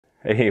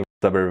Hey,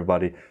 what's up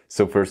everybody?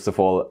 So first of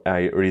all,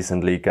 I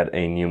recently got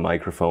a new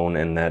microphone,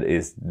 and that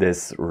is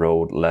this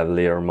Rode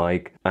lavalier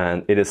mic,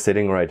 and it is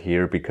sitting right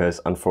here because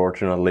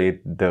unfortunately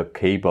the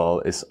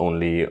cable is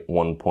only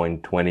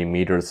 1.20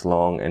 meters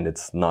long and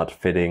it's not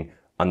fitting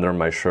under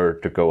my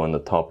shirt to go on the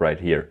top right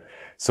here.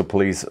 So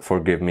please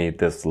forgive me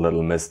this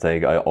little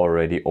mistake. I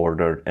already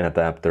ordered an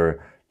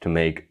adapter to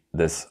make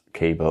this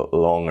cable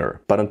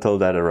longer. But until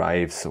that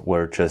arrives,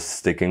 we're just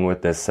sticking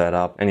with this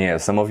setup. And yeah,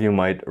 some of you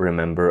might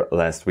remember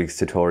last week's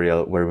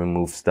tutorial where we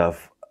moved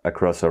stuff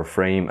across our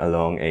frame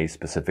along a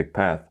specific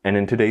path. And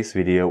in today's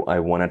video, I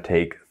want to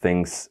take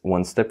things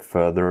one step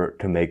further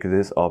to make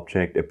this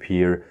object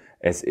appear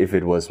as if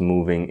it was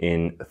moving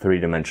in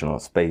three-dimensional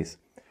space.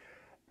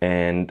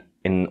 And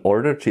in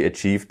order to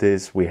achieve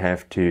this, we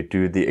have to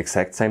do the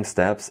exact same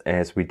steps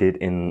as we did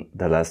in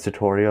the last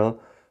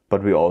tutorial,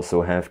 but we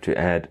also have to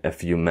add a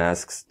few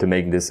masks to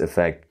make this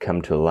effect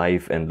come to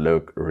life and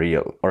look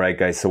real. Alright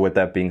guys, so with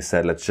that being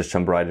said, let's just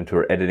jump right into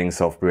our editing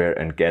software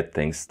and get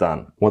things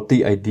done. What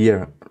the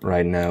idea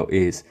right now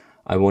is,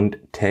 I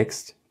want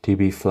text to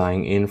be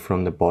flying in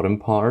from the bottom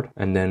part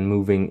and then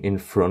moving in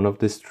front of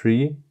this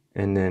tree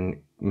and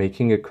then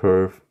making a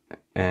curve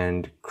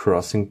and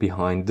crossing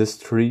behind this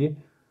tree,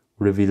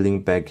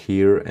 revealing back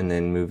here and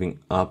then moving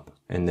up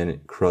and then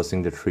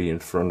crossing the tree in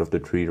front of the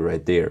tree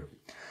right there.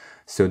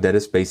 So that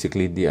is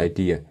basically the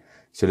idea.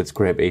 So let's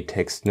grab a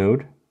text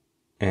node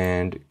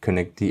and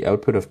connect the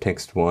output of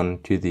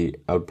text1 to the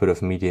output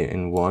of media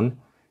in 1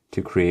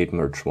 to create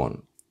merge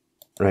 1.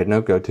 Right now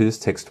go to this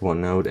text1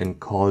 node and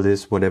call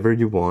this whatever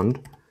you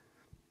want.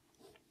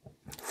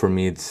 For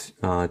me it's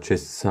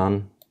just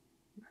sun,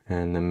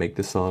 and then make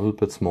this a little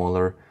bit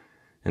smaller.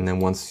 And then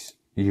once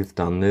you've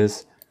done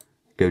this,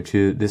 go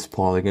to this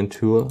polygon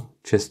tool,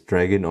 just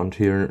drag it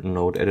onto your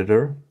node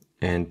editor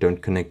and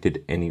don't connect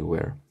it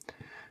anywhere.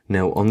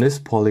 Now on this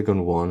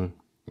polygon 1,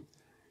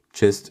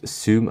 just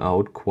zoom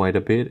out quite a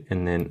bit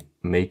and then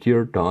make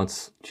your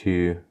dots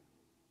to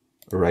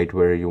right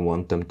where you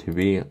want them to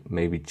be.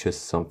 Maybe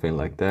just something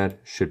like that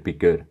should be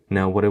good.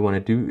 Now what I want to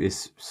do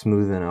is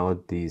smoothen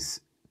out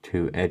these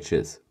two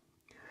edges.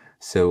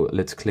 So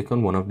let's click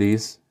on one of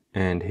these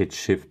and hit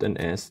Shift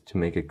and S to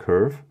make a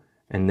curve.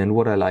 And then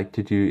what I like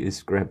to do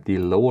is grab the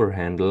lower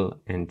handle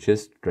and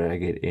just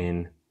drag it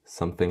in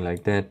something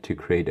like that to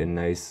create a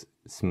nice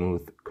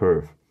smooth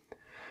curve.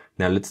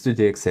 Now let's do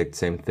the exact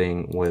same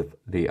thing with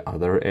the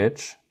other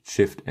edge.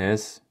 Shift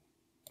S.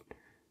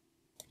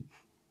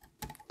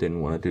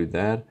 Didn't want to do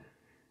that.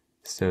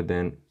 So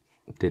then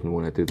didn't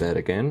want to do that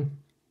again.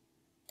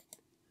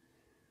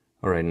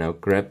 Alright, now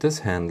grab this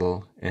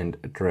handle and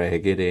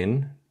drag it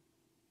in.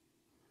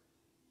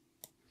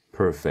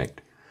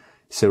 Perfect.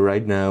 So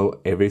right now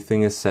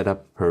everything is set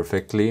up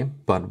perfectly,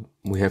 but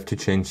we have to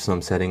change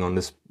some setting on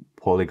this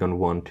polygon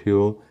 1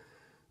 tool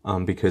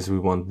because we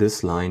want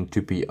this line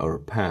to be our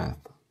path.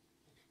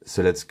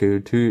 So let's go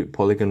to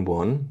polygon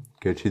 1,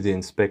 go to the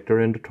inspector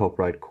in the top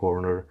right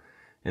corner,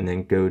 and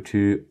then go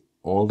to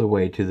all the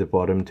way to the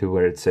bottom to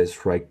where it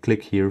says right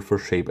click here for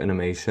shape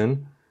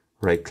animation.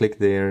 Right click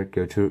there,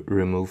 go to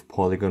remove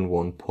polygon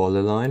 1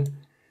 polyline,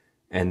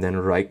 and then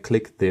right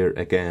click there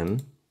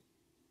again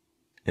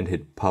and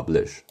hit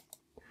publish.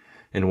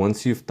 And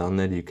once you've done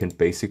that, you can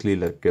basically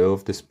let go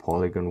of this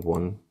polygon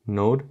 1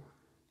 node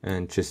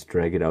and just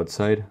drag it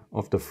outside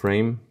of the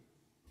frame.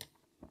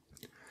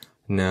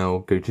 Now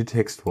go to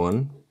text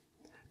 1,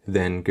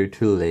 then go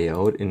to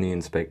layout in the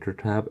inspector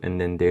tab, and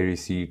then there you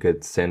see you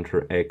get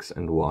center X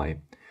and Y.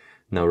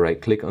 Now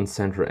right click on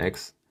center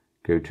X,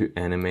 go to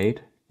animate,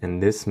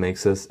 and this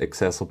makes us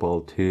accessible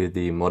to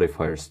the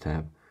modifiers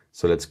tab.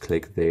 So let's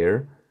click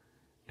there,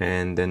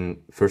 and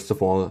then first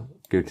of all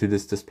go to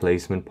this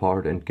displacement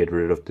part and get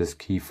rid of this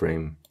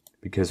keyframe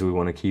because we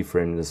want to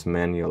keyframe this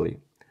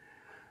manually.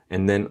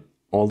 And then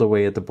all the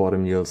way at the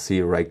bottom you'll see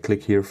right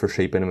click here for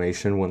shape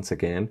animation once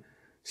again.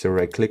 So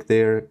right click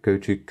there, go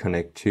to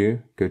connect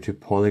to, go to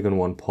polygon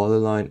 1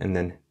 polyline, and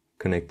then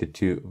connect it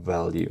to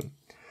value.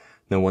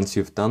 Now once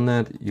you've done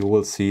that, you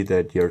will see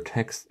that your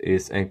text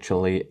is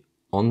actually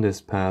on this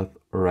path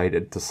right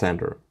at the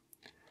center.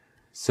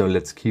 So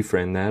let's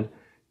keyframe that.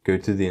 Go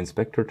to the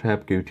inspector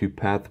tab, go to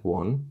path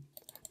 1,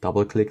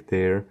 double click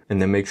there, and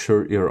then make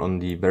sure you're on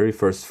the very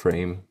first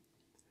frame,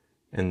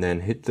 and then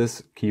hit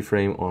this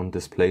keyframe on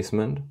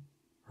displacement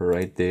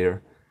right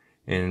there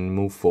and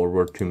move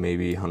forward to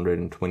maybe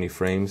 120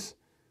 frames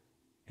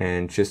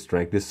and just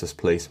drag this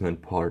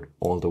displacement part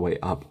all the way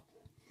up.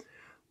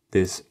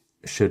 This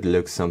should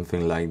look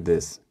something like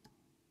this.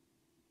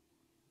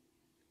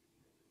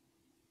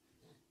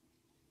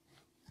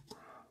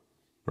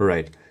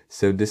 Right,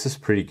 so this is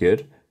pretty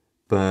good,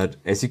 but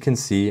as you can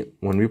see,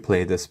 when we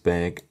play this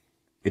back,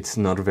 it's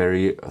not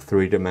very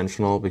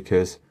three-dimensional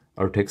because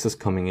our text is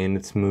coming in,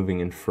 it's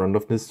moving in front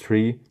of this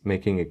tree,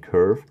 making a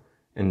curve,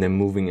 and then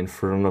moving in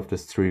front of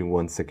this tree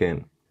once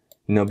again.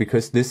 Now,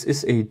 because this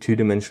is a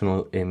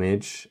two-dimensional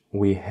image,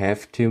 we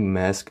have to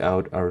mask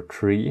out our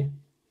tree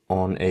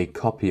on a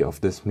copy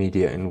of this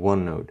media in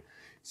 1 node.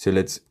 So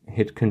let's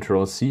hit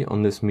Ctrl C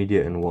on this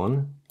media in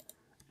 1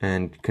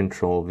 and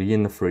Control V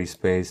in the free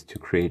space to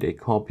create a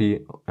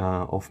copy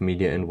of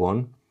media in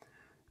 1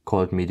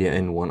 called media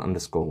in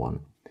 1_1.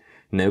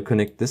 Now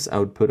connect this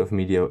output of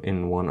media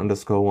in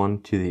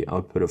 1_1 to the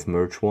output of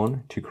merge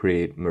 1 to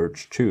create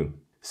merge 2.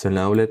 So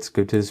now let's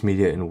go to this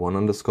media in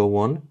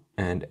 1_1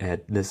 and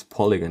add this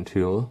polygon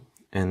tool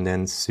and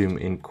then zoom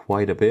in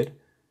quite a bit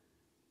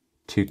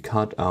to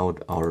cut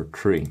out our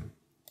tree.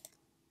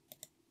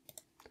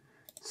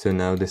 So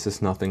now this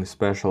is nothing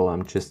special,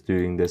 I'm just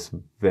doing this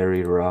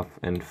very rough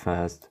and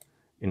fast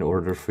in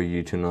order for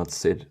you to not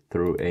sit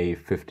through a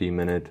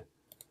 50-minute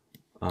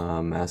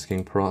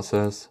masking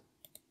process.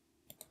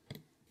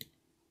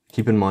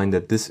 Keep in mind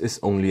that this is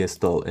only a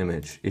still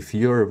image. If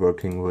you're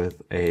working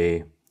with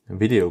a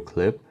video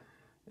clip,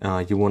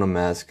 you want to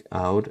mask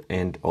out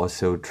and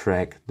also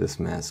track this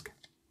mask.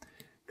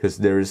 Because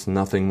there is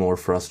nothing more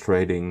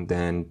frustrating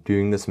than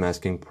doing this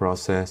masking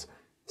process,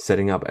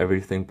 setting up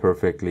everything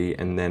perfectly,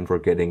 and then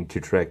forgetting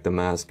to track the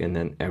mask, and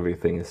then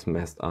everything is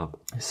messed up.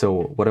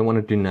 So what I want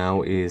to do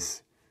now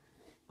is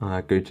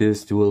go to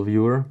this dual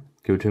viewer,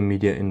 go to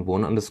media in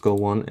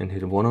 1_1 and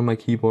hit 1 on my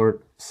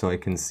keyboard so I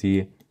can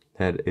see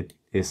that it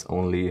is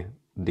only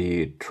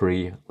the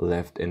tree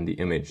left in the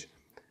image.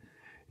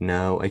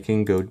 Now I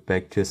can go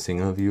back to a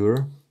single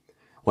viewer.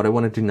 What I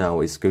want to do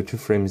now is go to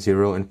frame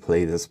 0 and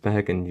play this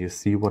back, and you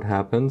see what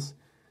happens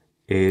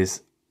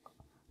is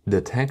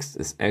the text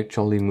is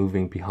actually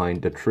moving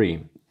behind the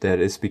tree. That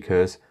is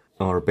because,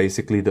 or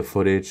basically the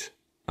footage,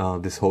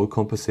 this whole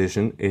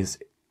composition is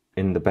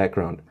in the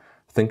background.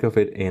 Think of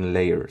it in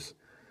layers,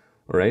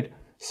 alright?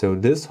 So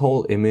this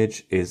whole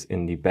image is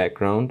in the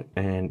background,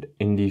 and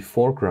in the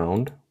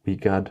foreground we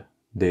got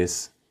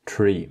this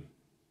tree.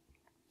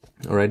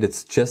 Alright,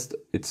 it's just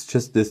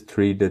this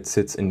tree that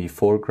sits in the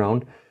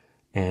foreground,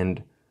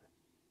 and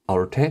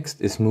our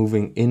text is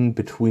moving in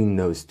between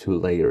those two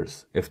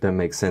layers, if that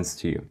makes sense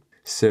to you.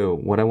 So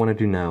what I want to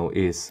do now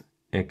is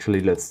actually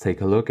let's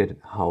take a look at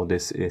how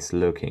this is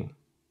looking.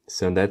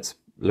 So that's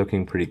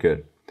looking pretty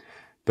good,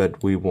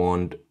 but we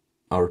want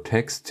our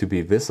text to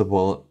be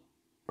visible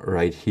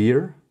right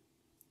here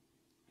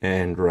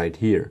and right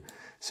here.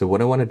 So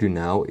what I want to do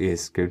now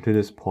is go to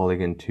this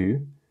polygon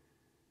 2,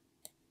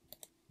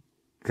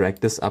 drag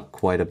this up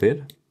quite a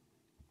bit,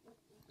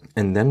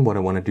 and then what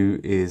I want to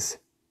do is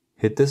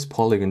hit this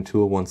polygon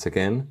tool once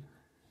again,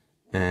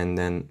 and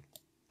then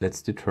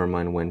let's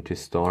determine when to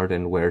start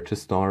and where to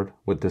start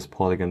with this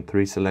polygon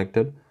 3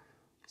 selected.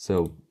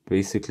 So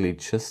basically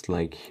just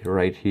like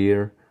right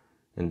here,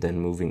 and then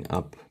moving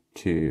up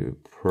to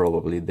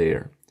probably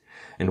there.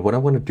 And what I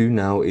want to do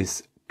now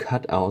is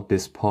cut out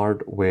this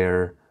part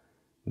where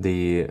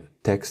the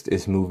text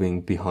is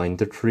moving behind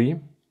the tree,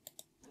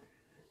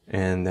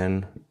 and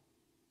then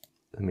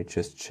let me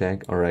just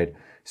check. Alright,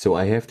 so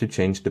I have to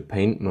change the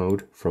paint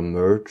mode from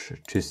merge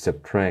to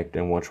subtract,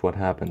 and watch what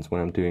happens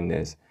when I'm doing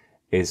this.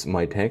 Is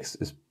my text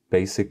is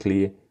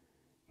basically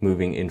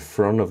moving in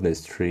front of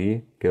this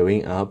tree,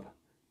 going up,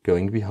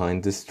 going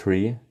behind this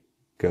tree,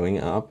 going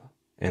up,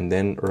 and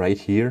then right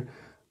here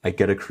I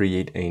gotta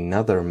create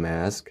another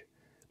mask,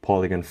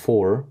 polygon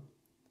 4,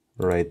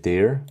 right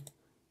there,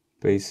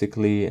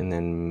 basically, and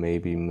then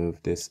maybe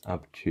move this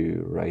up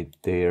to right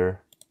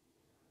there,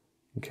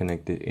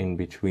 connect it in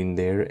between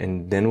there,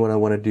 and then what I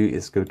want to do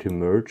is go to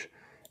merge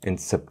and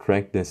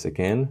subtract this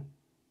again,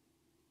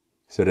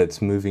 so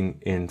that's moving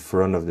in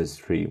front of this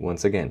tree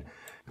once again.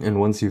 And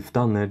once you've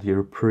done that,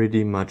 you're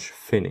pretty much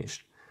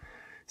finished.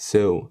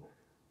 So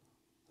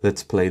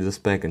let's play this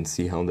back and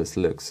see how this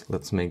looks.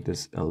 Let's make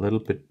this a little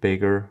bit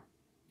bigger.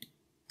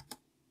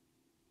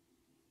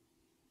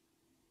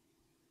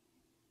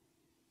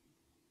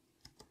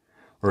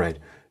 Alright,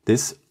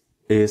 this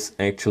is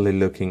actually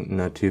looking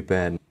not too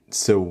bad.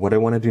 So what I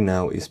want to do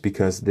now is,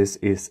 because this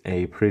is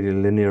a pretty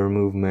linear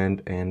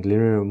movement and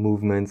linear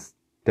movements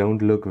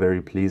don't look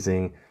very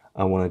pleasing,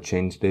 I want to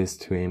change this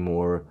to a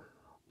more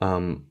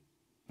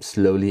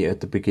slowly at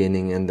the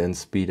beginning and then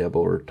speed up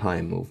over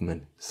time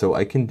movement. So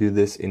I can do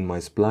this in my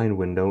spline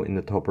window in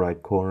the top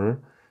right corner.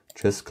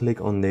 Just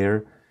click on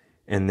there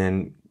and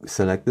then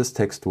select this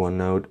text one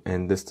node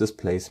and this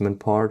displacement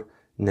part,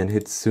 and then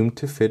hit zoom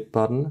to fit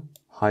button,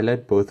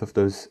 highlight both of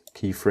those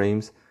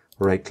keyframes,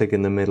 right click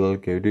in the middle,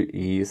 go to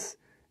ease,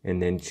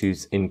 and then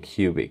choose in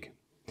cubic.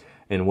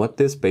 And what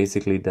this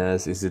basically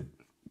does is it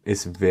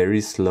is very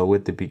slow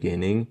at the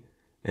beginning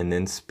and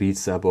then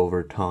speeds up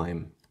over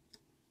time.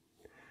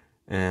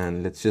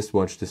 And let's just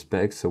watch this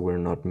back so we're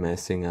not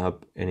messing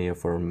up any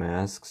of our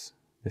masks.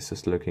 This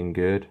is looking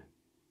good.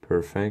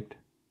 Perfect.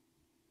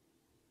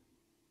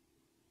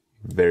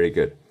 Very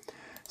good.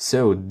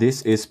 So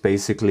this is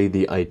basically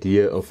the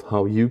idea of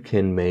how you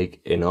can make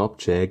an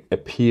object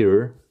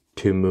appear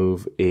to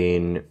move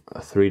in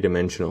a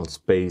three-dimensional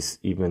space,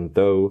 even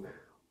though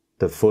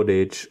the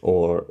footage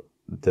or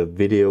the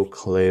video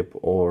clip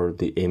or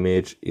the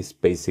image is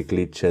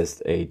basically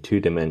just a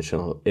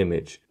two-dimensional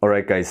image.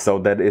 Alright guys, so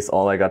that is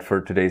all I got for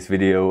today's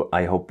video.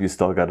 I hope you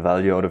still got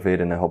value out of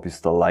it, and I hope you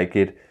still like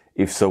it.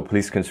 If so,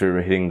 please consider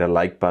hitting the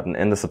like button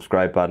and the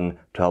subscribe button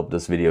to help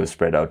this video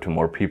spread out to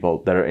more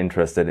people that are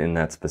interested in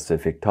that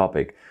specific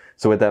topic.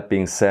 So with that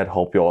being said,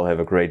 hope you all have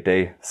a great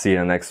day. See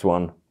you in the next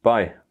one.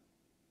 Bye.